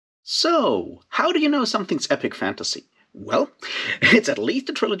So, how do you know something's epic fantasy? Well, it's at least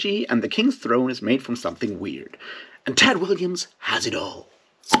a trilogy, and the King's Throne is made from something weird. And Tad Williams has it all.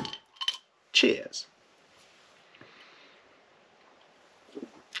 Cheers.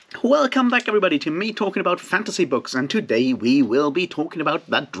 Welcome back, everybody, to me talking about fantasy books, and today we will be talking about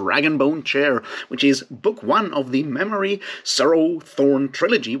that Dragonbone chair, which is book one of the Memory, Sorrow, Thorn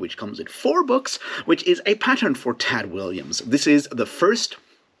trilogy, which comes in 4 books, which is a pattern for Tad Williams. This is the first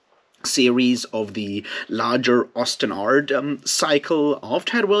series of the larger Osten Ard cycle of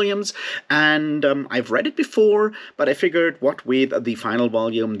Tad Williams, and I've read it before, but I figured what with the final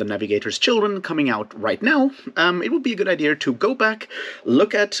volume, The Navigator's Children, coming out right now, it would be a good idea to go back,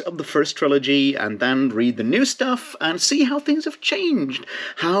 look at the first trilogy, and then read the new stuff and see how things have changed,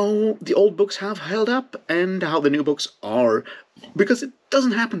 how the old books have held up, and how the new books are, because it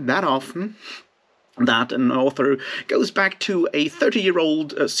doesn't happen that often that an author goes back to a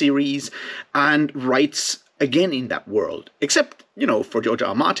 30-year-old series and writes again in that world. Except, for George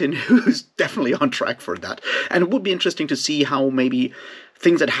R. Martin, who's definitely on track for that. And it would be interesting to see how maybe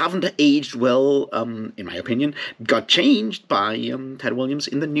things that haven't aged well, in my opinion, got changed by Tad Williams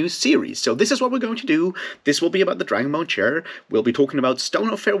in the new series. So this is what we're going to do. This will be about the Dragonbone chair. We'll be talking about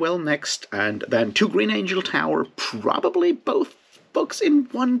Stone of Farewell next, and then 2 Green Angel Tower, probably both books in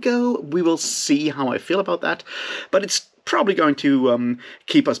one go. We will see how I feel about that, but it's probably going to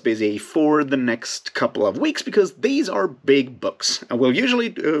keep us busy for the next couple of weeks, because these are big books. And we'll usually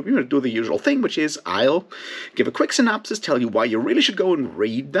do the usual thing, which is I'll give a quick synopsis, tell you why you really should go and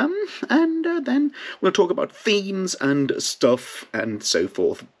read them, and then we'll talk about themes and stuff and so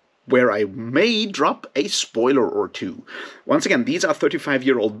forth, where I may drop a spoiler or two. Once again, these are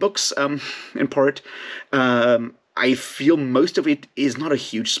 35-year-old books, in part. I feel most of it is not a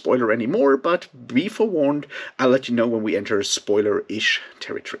huge spoiler anymore, but be forewarned, I'll let you know when we enter spoiler-ish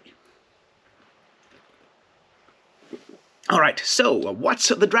territory. Alright, so what's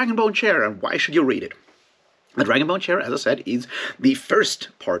the Dragonbone chair and why should you read it? The Dragonbone chair, as I said, is the first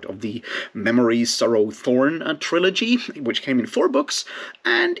part of the Memory, Sorrow, Thorn trilogy, which came in 4 books,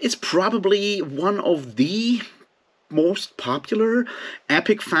 and it's probably one of the most popular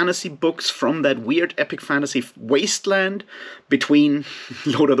epic fantasy books from that weird epic fantasy wasteland between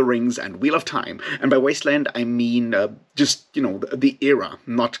Lord of the Rings and Wheel of Time. And by wasteland, I mean just, the era,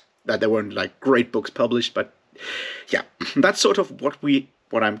 not that there weren't, great books published, but yeah, that's sort of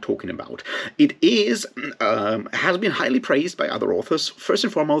what I'm talking about. It is, has been highly praised by other authors. First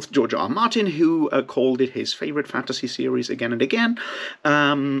and foremost, George R. Martin, who called it his favorite fantasy series again and again.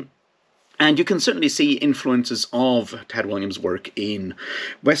 And you can certainly see influences of Tad Williams' work in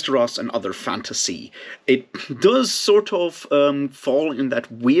Westeros and other fantasy. It does sort of fall in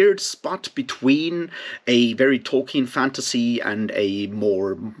that weird spot between a very Tolkien fantasy and a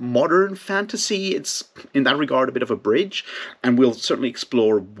more modern fantasy. It's, in that regard, a bit of a bridge, and we'll certainly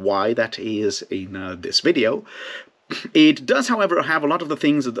explore why that is in this video. It does, however, have a lot of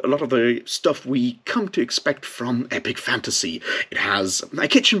the stuff we come to expect from epic fantasy. It has a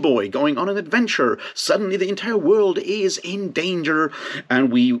kitchen boy going on an adventure. Suddenly the entire world is in danger,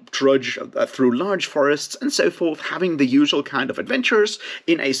 and we trudge through large forests and so forth, having the usual kind of adventures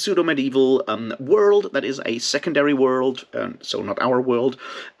in a pseudo-medieval world that is a secondary world, so not our world.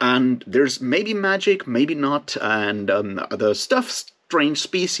 And there's maybe magic, maybe not, and other stuff, strange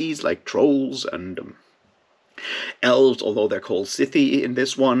species like trolls and elves, although they're called Scythi in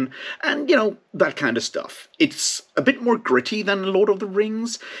this one, and, that kind of stuff. It's a bit more gritty than Lord of the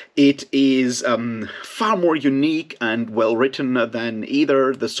Rings. It is far more unique and well-written than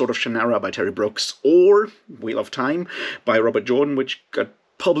either The Sword of Shannara by Terry Brooks or Wheel of Time by Robert Jordan, which got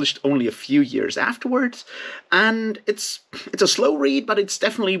published only a few years afterwards. And it's a slow read, but it's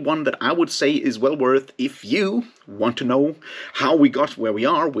definitely one that I would say is well worth if you want to know how we got where we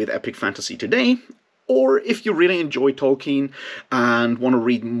are with epic fantasy today, or if you really enjoy Tolkien and want to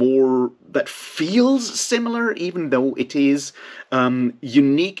read more that feels similar, even though it is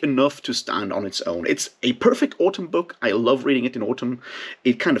unique enough to stand on its own. It's a perfect autumn book. I love reading it in autumn.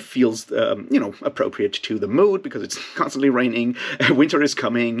 It kind of feels, appropriate to the mood, because it's constantly raining, winter is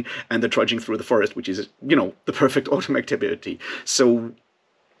coming, and they're trudging through the forest, which is, the perfect autumn activity. So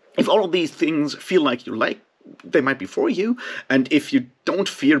if all of these things feel like you like, they might be for you, and if you don't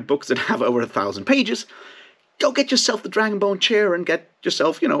fear books that have over 1,000 pages, go get yourself the Dragonbone chair and get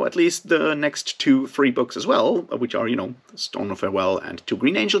yourself, at least the next 2-3 books as well, which are, Stone of Farewell and 2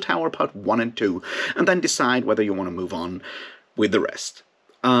 Green Angel Tower, part 1 and 2, and then decide whether you want to move on with the rest.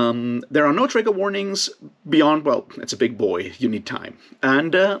 There are no trigger warnings beyond, well, it's a big boy, you need time.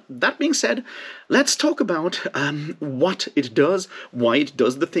 And that being said, let's talk about what it does, why it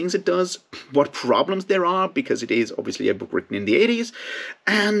does the things it does, what problems there are, because it is obviously a book written in the 80s,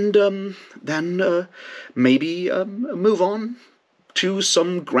 and then maybe move on to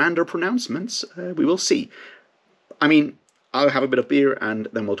some grander pronouncements. We will see. I mean, I'll have a bit of beer and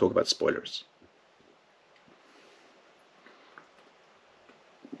then we'll talk about spoilers.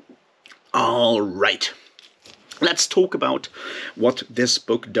 All right, let's talk about what this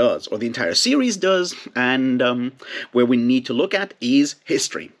book does, or the entire series does, and where we need to look at is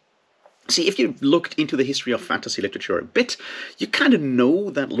history. See, if you've looked into the history of fantasy literature a bit, you kind of know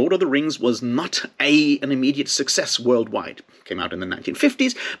that Lord of the Rings was not an immediate success worldwide. It came out in the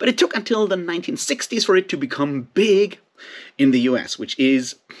 1950s, but it took until the 1960s for it to become big in the US, which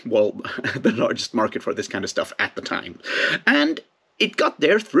is, well, the largest market for this kind of stuff at the time. And it got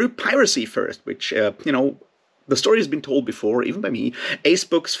there through piracy first, which, the story has been told before, even by me. Ace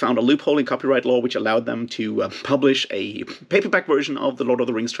Books found a loophole in copyright law which allowed them to publish a paperback version of the Lord of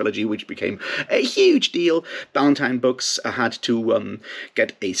the Rings trilogy, which became a huge deal. Ballantine Books had to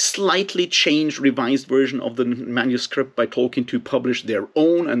get a slightly changed, revised version of the manuscript by Tolkien to publish their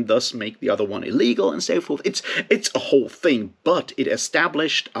own and thus make the other one illegal and so forth. It's a whole thing, but it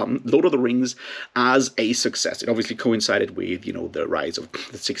established Lord of the Rings as a success. It obviously coincided with, the rise of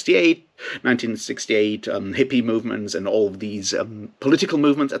the 1968 hippie movements and all of these political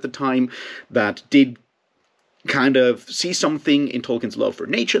movements at the time that did kind of see something in Tolkien's love for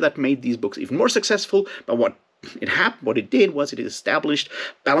nature that made these books even more successful. But what it did was it established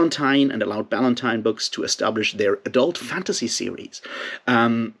Ballantine and allowed Ballantine Books to establish their adult fantasy series.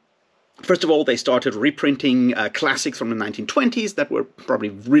 First of all, they started reprinting classics from the 1920s that were probably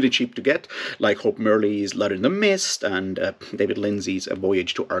really cheap to get, like Hope Merley's Blood in the Mist and David Lindsay's A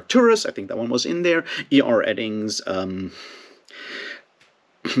Voyage to Arcturus. I think that one was in there. E.R. Edding's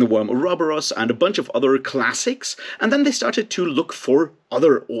The Worm Ouroboros, and a bunch of other classics. And then they started to look for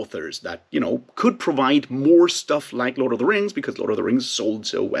other authors that, could provide more stuff like Lord of the Rings, because Lord of the Rings sold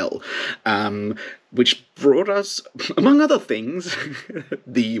so well. Which brought us, among other things,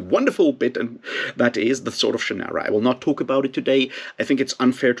 the wonderful bit, and that is the Sword of Shannara. I will not talk about it today. I think it's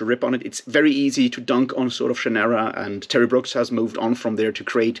unfair to rip on it. It's very easy to dunk on Sword of Shannara, and Terry Brooks has moved on from there to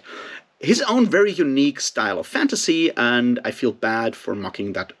create his own very unique style of fantasy, and I feel bad for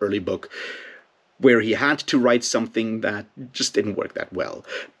mocking that early book, where he had to write something that just didn't work that well.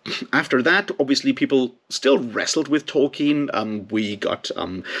 After that, obviously, people still wrestled with Tolkien. We got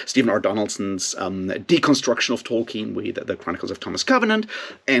Stephen R. Donaldson's deconstruction of Tolkien with the Chronicles of Thomas Covenant.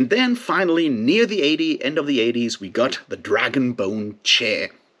 And then finally, near the end of the 80s, we got the Dragonbone chair.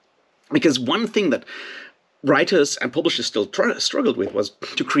 Because one thing that writers and publishers still struggled with was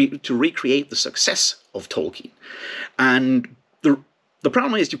to recreate the success of Tolkien. And the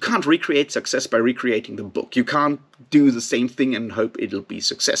problem is you can't recreate success by recreating the book. You can't do the same thing and hope it'll be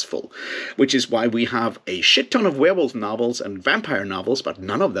successful, which is why we have a shit ton of werewolf novels and vampire novels, but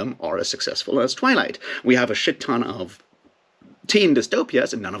none of them are as successful as Twilight. We have a shit ton of teen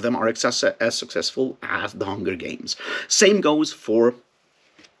dystopias, and none of them are as successful as The Hunger Games. Same goes for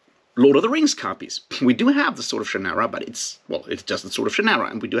Lord of the Rings copies. We do have the Sword of Shannara, but it's just the Sword of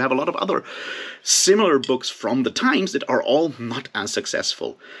Shannara, and we do have a lot of other similar books from the times that are all not as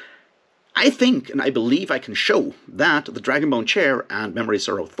successful. I think, and I believe I can show, that the Dragonbone Chair and Memories,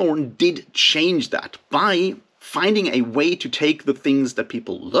 Sorrow, Thorn did change that by finding a way to take the things that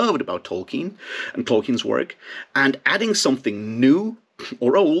people loved about Tolkien and Tolkien's work and adding something new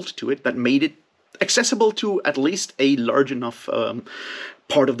or old to it that made it accessible to at least a large enough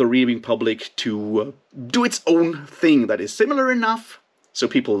part of the reading public to do its own thing that is similar enough so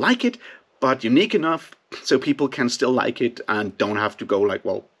people like it, but unique enough so people can still like it and don't have to go like,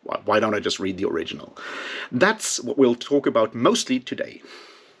 well, why don't I just read the original? That's what we'll talk about mostly today.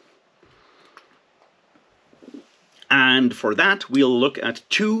 And for that, we'll look at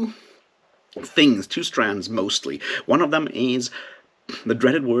two strands mostly. One of them is the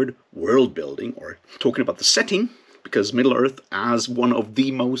dreaded word world building, or talking about the setting, because Middle-earth, as one of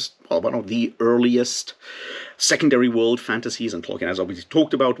the earliest secondary world fantasies, and Tolkien has obviously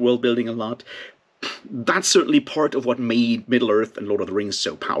talked about world building a lot, that's certainly part of what made Middle-earth and Lord of the Rings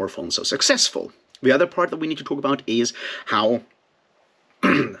so powerful and so successful. The other part that we need to talk about is how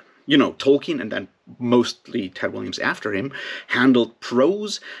Tolkien, and then mostly Ted Williams after him, handled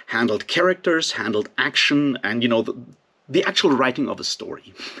prose, handled characters, handled action, and, the actual writing of a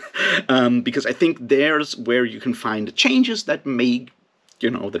story. Because I think there's where you can find changes that make, the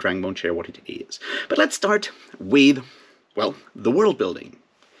Dragonbone Chair what it is. But let's start with, the world building.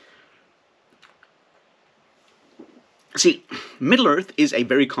 See, Middle-earth is a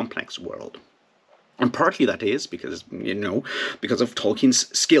very complex world. And partly that is because, because of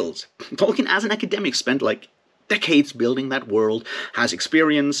Tolkien's skills. Tolkien, as an academic, spent like decades building that world, had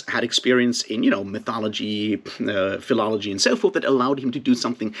experience in, mythology, philology, and so forth, that allowed him to do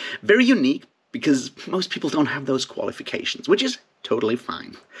something very unique, because most people don't have those qualifications, which is totally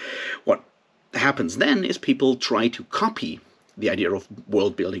fine. What happens then is people try to copy the idea of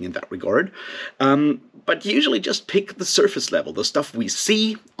world building in that regard, but usually just pick the surface level, the stuff we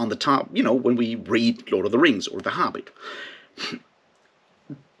see on the top, when we read Lord of the Rings or The Hobbit.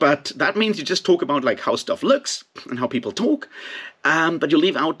 But that means you just talk about like how stuff looks and how people talk, but you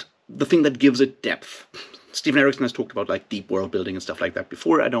leave out the thing that gives it depth. Stephen Erickson has talked about like deep world building and stuff like that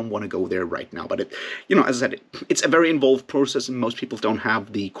before. I don't want to go there right now, but as I said, it's a very involved process, and most people don't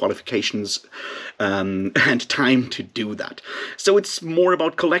have the qualifications and time to do that. So it's more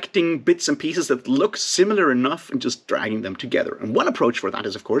about collecting bits and pieces that look similar enough and just dragging them together. And one approach for that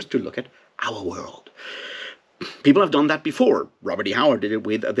is, of course, to look at our world. People have done that before. Robert E. Howard did it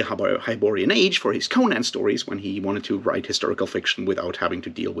with the Hyborian Age for his Conan stories, when he wanted to write historical fiction without having to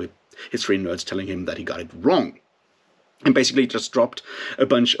deal with history nerds telling him that he got it wrong. And basically just dropped a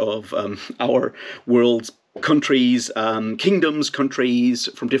bunch of our world's countries, kingdoms, countries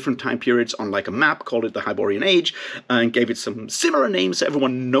from different time periods on like a map, called it the Hyborian Age, and gave it some similar names so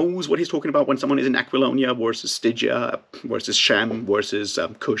everyone knows what he's talking about when someone is in Aquilonia versus Stygia versus Shem versus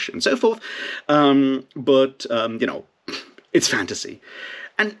Kush and so forth. It's fantasy.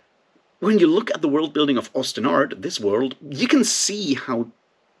 And when you look at the world building of Osten Ard, this world, you can see how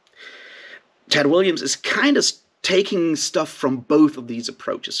Chad Williams is kind of taking stuff from both of these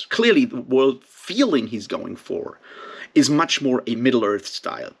approaches. Clearly, the world feeling he's going for is much more a Middle-earth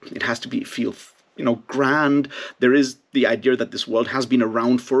style. It has to feel grand. There is the idea that this world has been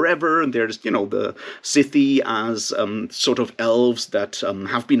around forever, and there's, the Scythi as sort of elves that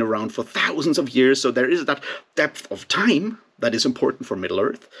have been around for thousands of years. So there is that depth of time that is important for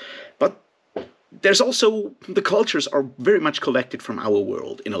Middle-earth. But there's also, the cultures are very much collected from our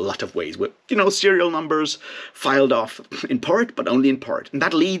world in a lot of ways, with, serial numbers filed off in part, but only in part. And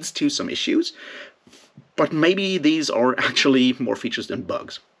that leads to some issues, but maybe these are actually more features than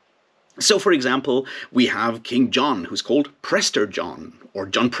bugs. So, for example, we have King John, who's called Prester John, or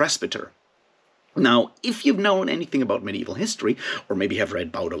John Presbyter. Now, if you've known anything about medieval history, or maybe have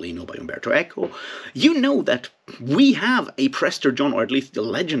read Baudolino by Umberto Eco, you know that we have a Prester John, or at least the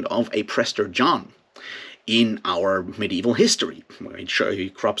legend of a Prester John, in our medieval history. He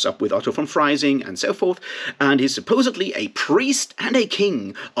crops up with Otto von Freising and so forth, and he's supposedly a priest and a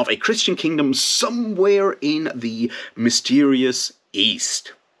king of a Christian kingdom somewhere in the mysterious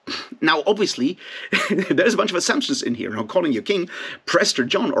East. Now, obviously, there's a bunch of assumptions in here. Now, calling you king, Prester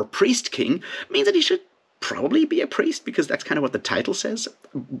John, or priest king, means that he should probably be a priest, because that's kind of what the title says.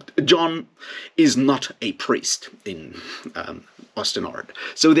 John is not a priest in Osten Ard.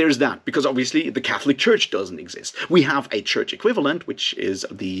 So there's that, because obviously the Catholic Church doesn't exist. We have a church equivalent, which is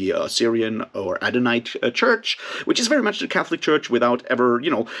the Syrian or Adonite church, which is very much the Catholic Church without ever,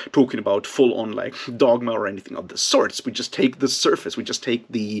 talking about full-on like dogma or anything of the sorts. We just take the surface, we just take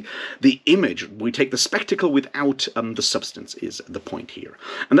the image, we take the spectacle without the substance, is the point here.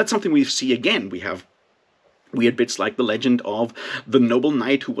 And that's something we see again. We have weird bits like the legend of the noble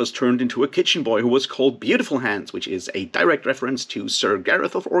knight who was turned into a kitchen boy, who was called Beautiful Hands, which is a direct reference to Sir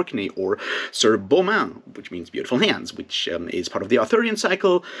Gareth of Orkney, or Sir Beaumains, which means beautiful hands, which is part of the Arthurian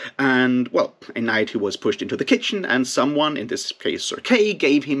cycle. And, well, a knight who was pushed into the kitchen, and someone, in this case Sir Kay,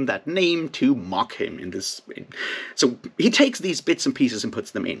 gave him that name to mock him in this. So he takes these bits and pieces and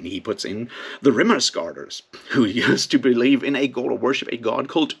puts them in. He puts in the Rimmerskarders, who used to believe in a god or worship a god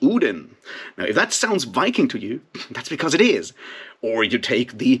called Odin. Now, if that sounds Viking to you, that's because it is. Or you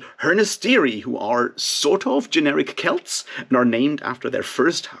take the Hernestiri, who are sort of generic Celts and are named after their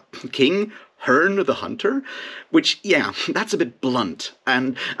first king, Hern the Hunter, which, yeah, that's a bit blunt.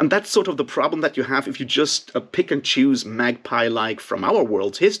 And that's sort of the problem that you have if you just pick and choose magpie-like from our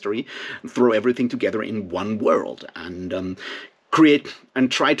world's history, and throw everything together in one world, and create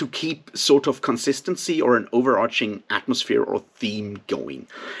and try to keep sort of consistency or an overarching atmosphere or theme going.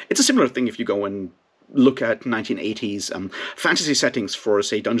 It's a similar thing if you go and look at 1980s fantasy settings for,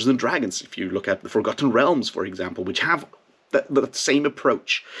 say, Dungeons and Dragons. If you look at the Forgotten Realms, for example, which have the same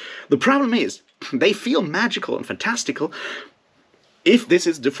approach. The problem is, they feel magical and fantastical if this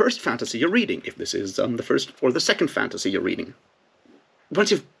is the first fantasy you're reading, if this is the first or the second fantasy you're reading.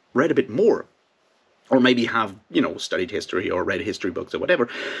 Once you've read a bit more, or maybe have, studied history or read history books or whatever,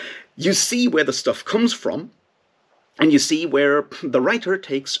 you see where the stuff comes from, And you see where the writer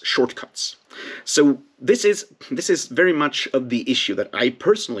takes shortcuts. So this is very much of the issue that I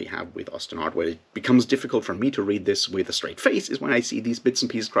personally have with Osten Ard, where it becomes difficult for me to read this with a straight face, is when I see these bits and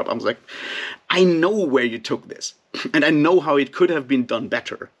pieces crop up. I was like, I know where you took this, and I know how it could have been done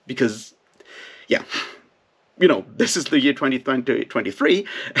better, because, yeah, you know, this is the year 2023,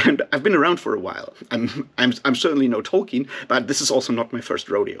 and I've been around for a while. I'm certainly no Tolkien, but this is also not my first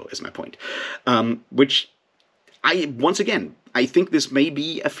rodeo, is my point. Which once again, I think this may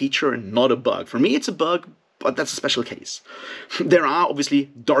be a feature and not a bug. For me, it's a bug, but that's a special case. There are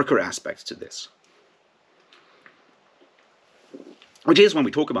obviously darker aspects to this, which is when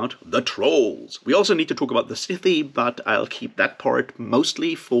we talk about the trolls. We also need to talk about the Sithy, but I'll keep that part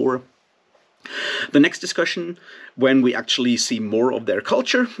mostly for the next discussion, when we actually see more of their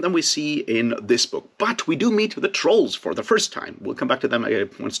culture than we see in this book. But we do meet the trolls for the first time. We'll come back to them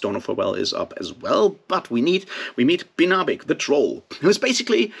when Stone of Farewell is up as well. But we meet Binabik, the troll, who's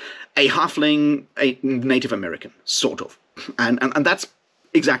basically a halfling, a Native American, sort of. And that's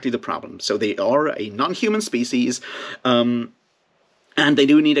exactly the problem. So they are a non-human species, and they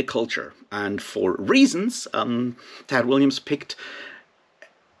do need a culture. And for reasons, Tad Williams picked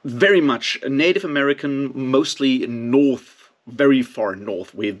very much Native American, mostly north, very far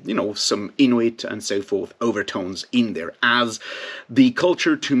north, with, you know, some Inuit and so forth overtones in there as the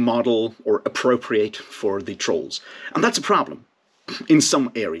culture to model or appropriate for the trolls. And that's a problem in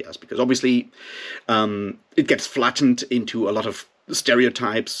some areas, because obviously it gets flattened into a lot of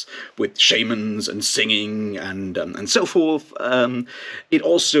stereotypes with shamans and singing and so forth. He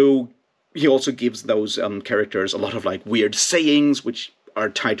also gives those characters a lot of like weird sayings, which are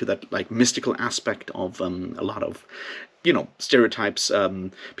tied to that like mystical aspect of a lot of, you know, stereotypes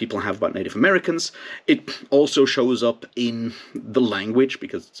people have about Native Americans. It also shows up in the language,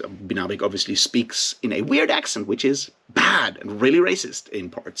 because Binabik obviously speaks in a weird accent, which is bad and really racist in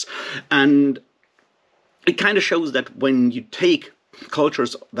parts. And it kind of shows that when you take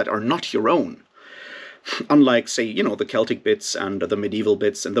cultures that are not your own, unlike, say, you know, the Celtic bits and the medieval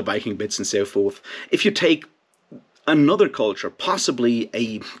bits and the Viking bits and so forth, if you take another culture, possibly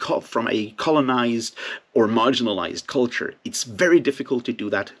from a colonized or marginalized culture, it's very difficult to do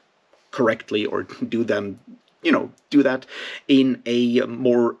that correctly, or do that in a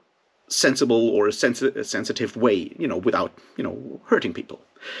more sensible or sensitive way, you know, without, you know, hurting people.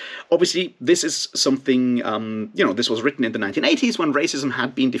 Obviously, this is something, you know, this was written in the 1980s when racism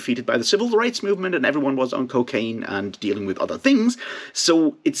had been defeated by the civil rights movement and everyone was on cocaine and dealing with other things.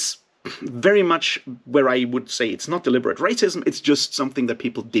 So it's very much where I would say it's not deliberate racism, it's just something that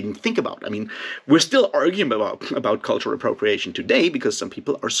people didn't think about. I mean, we're still arguing about cultural appropriation today because some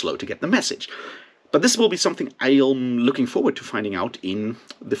people are slow to get the message. But this will be something I'm looking forward to finding out in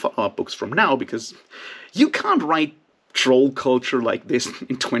the follow-up books from now, because you can't write troll culture like this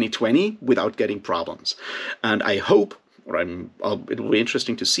in 2020 without getting problems. And I hope, or it'll be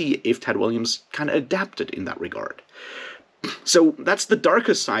interesting to see if Tad Williams kind of adapted in that regard. So that's the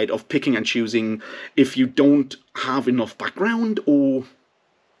darker side of picking and choosing if you don't have enough background or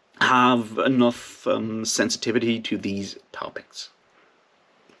have enough sensitivity to these topics.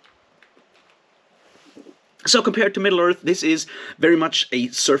 So compared to Middle-earth, this is very much a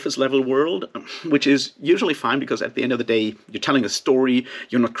surface-level world, which is usually fine because at the end of the day, you're telling a story,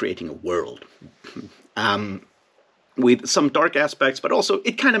 you're not creating a world. With some dark aspects, but also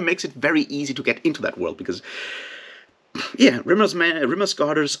it kind of makes it very easy to get into that world because, yeah, Rimmer's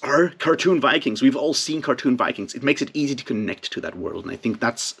Garters are cartoon Vikings. We've all seen cartoon Vikings. It makes it easy to connect to that world, and I think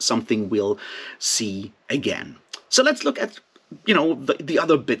that's something we'll see again. So let's look at, you know, the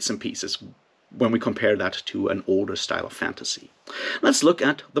other bits and pieces when we compare that to an older style of fantasy. Let's look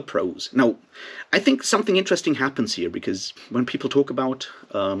at the prose. Now, I think something interesting happens here, because when people talk about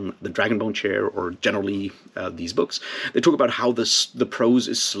the Dragonbone chair, or generally these books, they talk about how the prose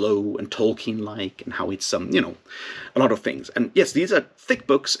is slow and Tolkien-like, and how it's, you know, a lot of things. And yes, these are thick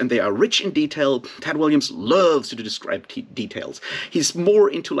books, and they are rich in detail. Tad Williams loves to describe details. He's more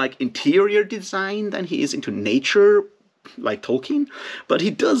into, like, interior design than he is into nature, like Tolkien, but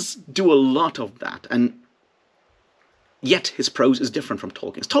he does do a lot of that, and yet his prose is different from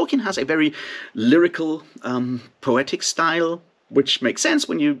Tolkien's. Tolkien has a very lyrical, poetic style, which makes sense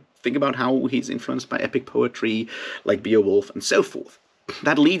when you think about how he's influenced by epic poetry, like Beowulf and so forth.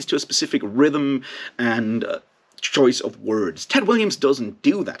 That leads to a specific rhythm and choice of words. Tad Williams doesn't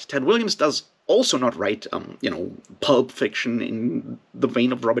do that. Tad Williams does also not write, you know, pulp fiction in the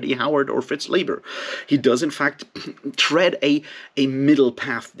vein of Robert E. Howard or Fritz Leiber. He does, in fact, tread a middle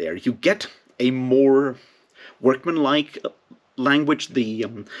path there. You get a more workmanlike language. The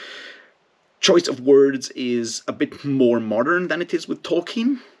choice of words is a bit more modern than it is with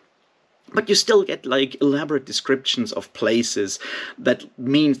Tolkien. But you still get like elaborate descriptions of places. That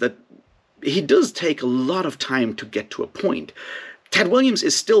means that he does take a lot of time to get to a point. Ted Williams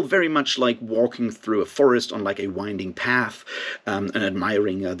is still very much like walking through a forest on like a winding path, and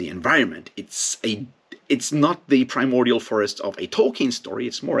admiring the environment. It's not the primordial forest of a Tolkien story.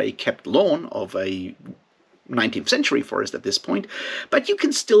 It's more a kept lawn of a 19th century forest at this point, but you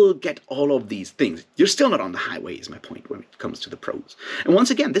can still get all of these things. You're still not on the highway, is my point when it comes to the prose. And once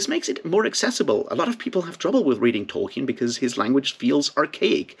again, this makes it more accessible. A lot of people have trouble with reading Tolkien because his language feels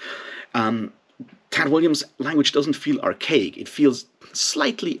archaic. Ted Williams' language doesn't feel archaic. It feels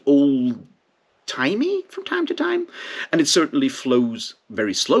slightly old-timey from time to time, and it certainly flows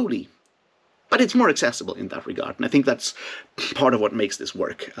very slowly. But it's more accessible in that regard, and I think that's part of what makes this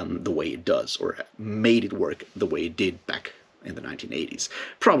work the way it does, or made it work the way it did back in the 1980s.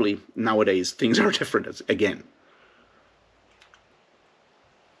 Probably nowadays things are different again.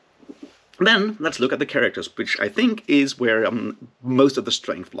 Then let's look at the characters, which I think is where most of the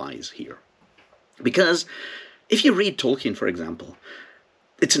strength lies here. Because if you read Tolkien, for example,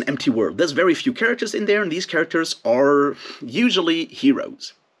 it's an empty world. There's very few characters in there, and these characters are usually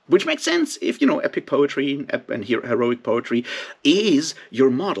heroes. Which makes sense if, you know, epic poetry and heroic poetry is your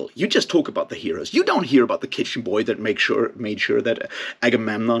model. You just talk about the heroes. You don't hear about the kitchen boy that made sure that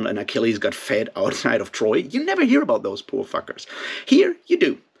Agamemnon and Achilles got fed outside of Troy. You never hear about those poor fuckers. Here, you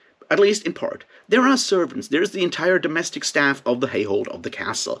do. At least in part. There are servants. There's the entire domestic staff of the Hayhold of the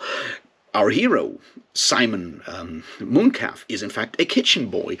castle. Our hero, Simon Mooncalf, is in fact a kitchen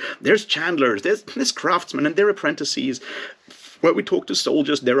boy. There's chandlers, there's craftsmen and their apprentices. Where we talk to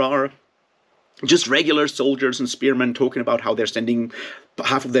soldiers, there are just regular soldiers and spearmen talking about how they're sending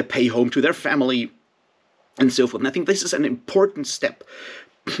half of their pay home to their family and so forth. And I think this is an important step,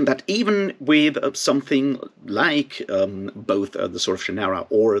 that even with something like both the Sword of Shannara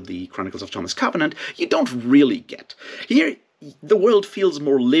or the Chronicles of Thomas Covenant, you don't really get. Here, the world feels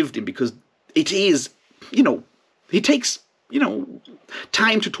more lived in because it is, you know, he takes, you know,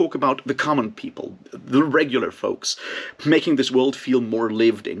 time to talk about the common people, the regular folks, making this world feel more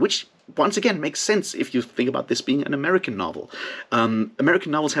lived in, which, once again, makes sense if you think about this being an American novel.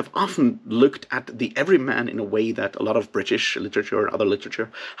 American novels have often looked at the everyman in a way that a lot of British literature or other literature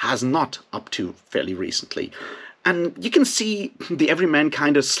has not up to fairly recently. And you can see the everyman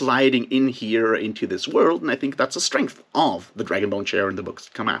kind of sliding in here into this world, and I think that's a strength of the Dragonbone chair and the books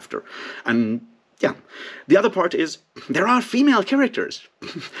that come after. And yeah, the other part is there are female characters.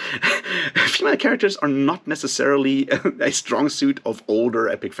 Female characters are not necessarily a strong suit of older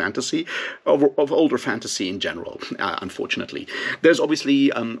epic fantasy, of older fantasy in general, unfortunately. There's obviously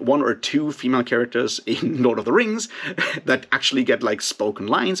one or two female characters in Lord of the Rings that actually get like spoken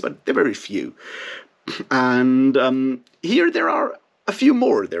lines, but they're very few. And here there are a few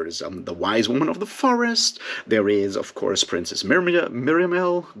more. There is the Wise Woman of the Forest. There is, of course, Princess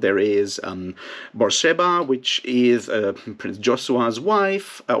Miriamel. There is Bathsheba, which is Prince Joshua's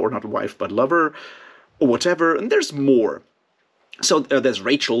wife, or not wife, but lover, or whatever. And there's more. So there's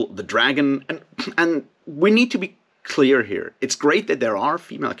Rachel the dragon, and we need to be clear here. It's great that there are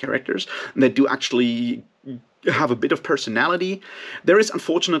female characters that do actually have a bit of personality. There is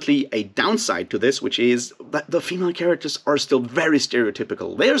unfortunately a downside to this, which is that the female characters are still very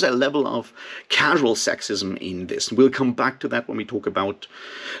stereotypical. There's a level of casual sexism in this. We'll come back to that when we talk about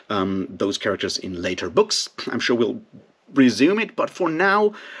those characters in later books. I'm sure we'll resume it, but for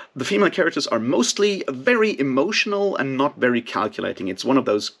now, the female characters are mostly very emotional and not very calculating. It's one of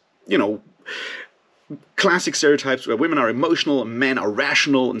those, you know, classic stereotypes where women are emotional, men are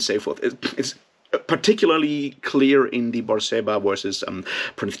rational, and so forth. It's particularly clear in the Bathsheba versus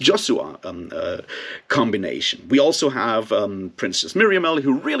Prince Joshua combination. We also have Princess Miriamel,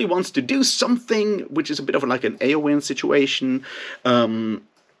 who really wants to do something, which is a bit of like an Eowyn situation. We'll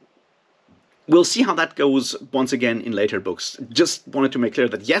see how that goes once again in later books. Just wanted to make clear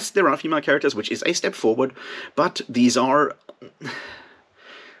that yes, there are female characters, which is a step forward, but these are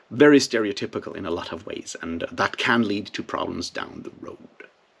very stereotypical in a lot of ways, and that can lead to problems down the road.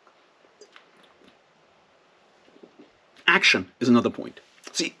 Action is another point.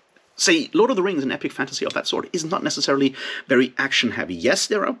 See, Lord of the Rings and epic fantasy of that sort is not necessarily very action-heavy. Yes,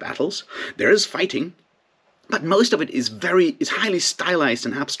 there are battles, there is fighting, but most of it is highly stylized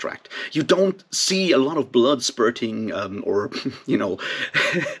and abstract. You don't see a lot of blood spurting or, you know,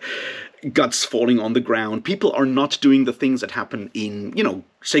 guts falling on the ground. People are not doing the things that happen in, you know,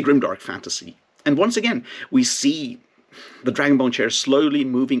 say, grimdark fantasy. And once again, we see the Dragonbone chair slowly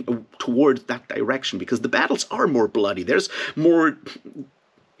moving towards that direction because the battles are more bloody. There's more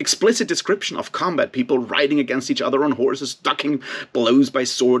explicit description of combat, people riding against each other on horses, ducking blows by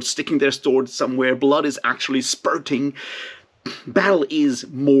swords, sticking their swords somewhere, blood is actually spurting. Battle is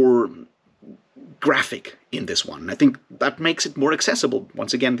more graphic in this one. I think that makes it more accessible.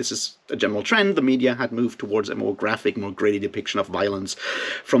 Once again, this is a general trend. The media had moved towards a more graphic, more gritty depiction of violence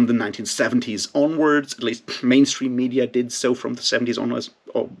from the 1970s onwards. At least mainstream media did so from the 70s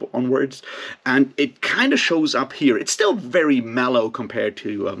onwards. And it kind of shows up here. It's still very mellow compared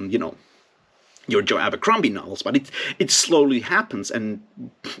to, you know, your Joe Abercrombie novels, but it slowly happens, and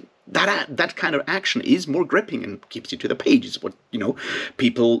that kind of action is more gripping and keeps you to the pages. What, you know,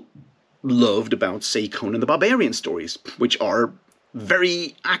 people loved about, say, Conan the Barbarian stories, which are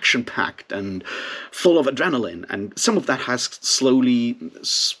very action-packed and full of adrenaline, and some of that has slowly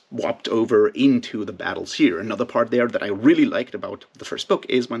swapped over into the battles here. Another part there that I really liked about the first book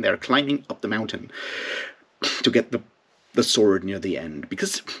is when they're climbing up the mountain to get the sword near the end,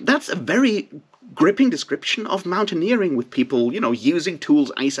 because that's a very gripping description of mountaineering, with people, you know, using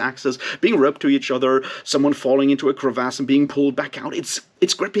tools, ice axes, being roped to each other, someone falling into a crevasse and being pulled back out.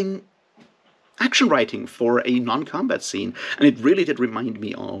 It's gripping action writing for a non-combat scene, and it really did remind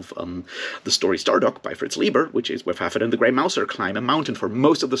me of the story Stardock by Fritz Lieber, which is where Fafhrd and the Grey Mouser climb a mountain. For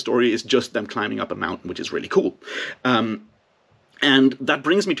most of the story is just them climbing up a mountain, which is really cool. And that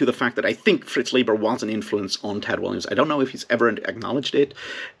brings me to the fact that I think Fritz Lieber was an influence on Ted Williams. I don't know if he's ever acknowledged it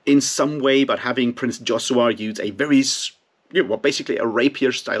in some way, but having Prince Joshua use a very, you know, well, basically a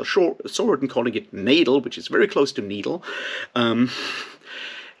rapier-style sword and calling it Nadel, which is very close to needle,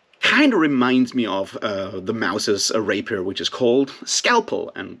 kind of reminds me of the Mouse's rapier, which is called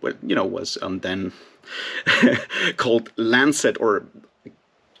Scalpel, and, you know, was then called Lancet, or,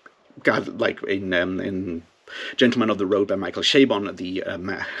 God, like in Gentleman of the Road by Michael Chabon, the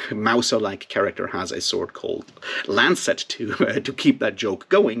Mouser-like character has a sword called Lancet to keep that joke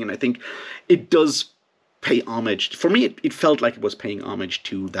going, and I think it does pay homage. For me, it felt like it was paying homage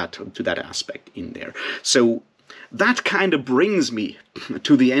to that aspect in there. So that kind of brings me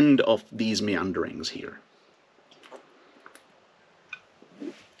to the end of these meanderings here.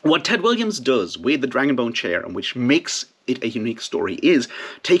 What Ted Williams does with the Dragonbone chair, and which makes it a unique story, is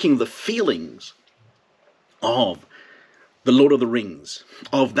taking the feelings of the Lord of the Rings,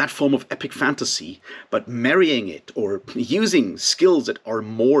 of that form of epic fantasy, but marrying it or using skills that are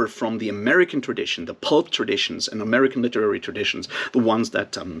more from the American tradition, the pulp traditions and American literary traditions, the ones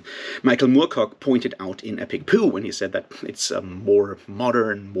that Michael Moorcock pointed out in Epic Pooh when he said that it's more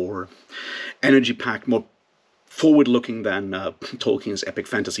modern, more energy-packed, more forward-looking than Tolkien's epic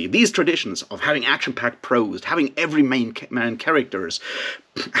fantasy. These traditions of having action-packed prose, having every main characters,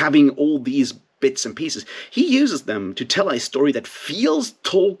 having all these bits and pieces, he uses them to tell a story that feels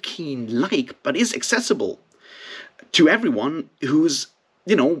Tolkien-like, but is accessible to everyone who's,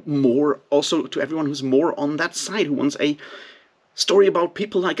 you know, also to everyone who's more on that side, who wants a story about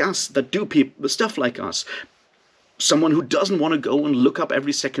people like us, that do stuff like us. Someone who doesn't want to go and look up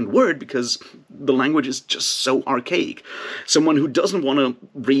every second word because the language is just so archaic. Someone who doesn't want to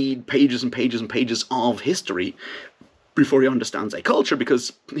read pages and pages and pages of history before he understands a culture,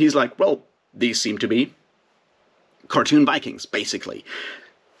 because he's like, well, these seem to be cartoon Vikings, basically.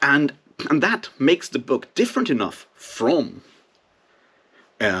 And that makes the book different enough from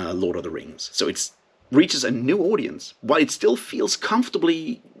Lord of the Rings. So it reaches a new audience, while it still feels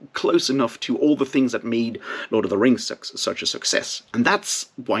comfortably close enough to all the things that made Lord of the Rings such a success. And that's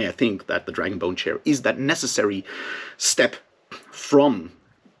why I think that the Dragonbone chair is that necessary step from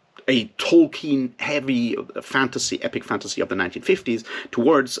a Tolkien-heavy fantasy, epic fantasy of the 1950s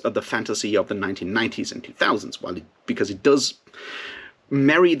towards the fantasy of the 1990s and 2000s, because it does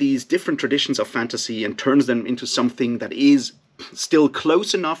marry these different traditions of fantasy and turns them into something that is still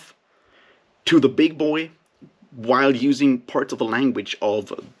close enough to the big boy, while using parts of the language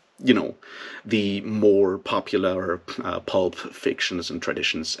of, you know, the more popular pulp fictions and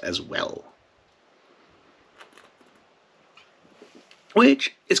traditions as well.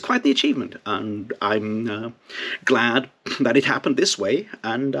 Which is quite the achievement, and I'm glad that it happened this way,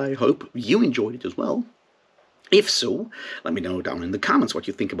 and I hope you enjoyed it as well. If so, let me know down in the comments what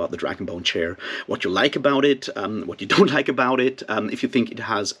you think about the Dragonbone chair, what you like about it, what you don't like about it, if you think it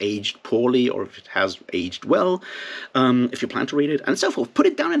has aged poorly or if it has aged well, if you plan to read it, and so forth. Put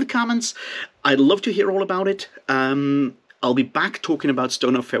it down in the comments. I'd love to hear all about it. I'll be back talking about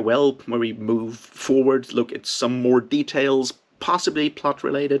Stone of Farewell, where we move forward, look at some more details, possibly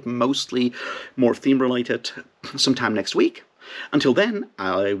plot-related, mostly more theme-related, sometime next week. Until then,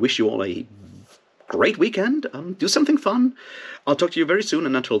 I wish you all a great weekend. Do something fun. I'll talk to you very soon,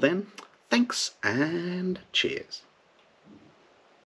 and until then, thanks and cheers.